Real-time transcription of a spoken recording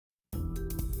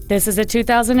This is a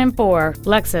 2004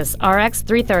 Lexus RX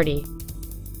 330.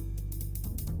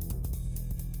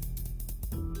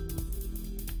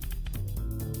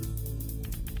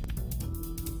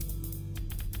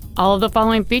 All of the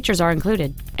following features are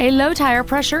included: a low tire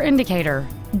pressure indicator,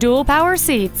 dual power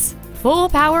seats, full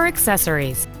power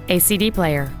accessories, a CD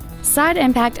player, side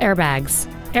impact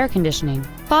airbags, air conditioning,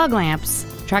 fog lamps,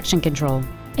 traction control,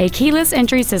 a keyless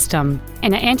entry system,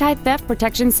 and an anti-theft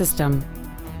protection system.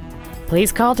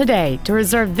 Please call today to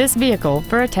reserve this vehicle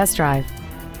for a test drive.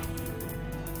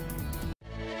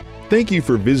 Thank you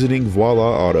for visiting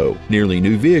Voila Auto. Nearly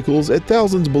new vehicles at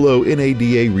thousands below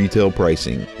NADA retail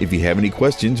pricing. If you have any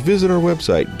questions, visit our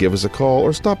website, give us a call,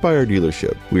 or stop by our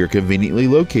dealership. We are conveniently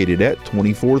located at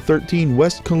 2413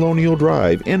 West Colonial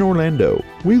Drive in Orlando.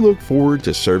 We look forward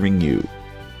to serving you.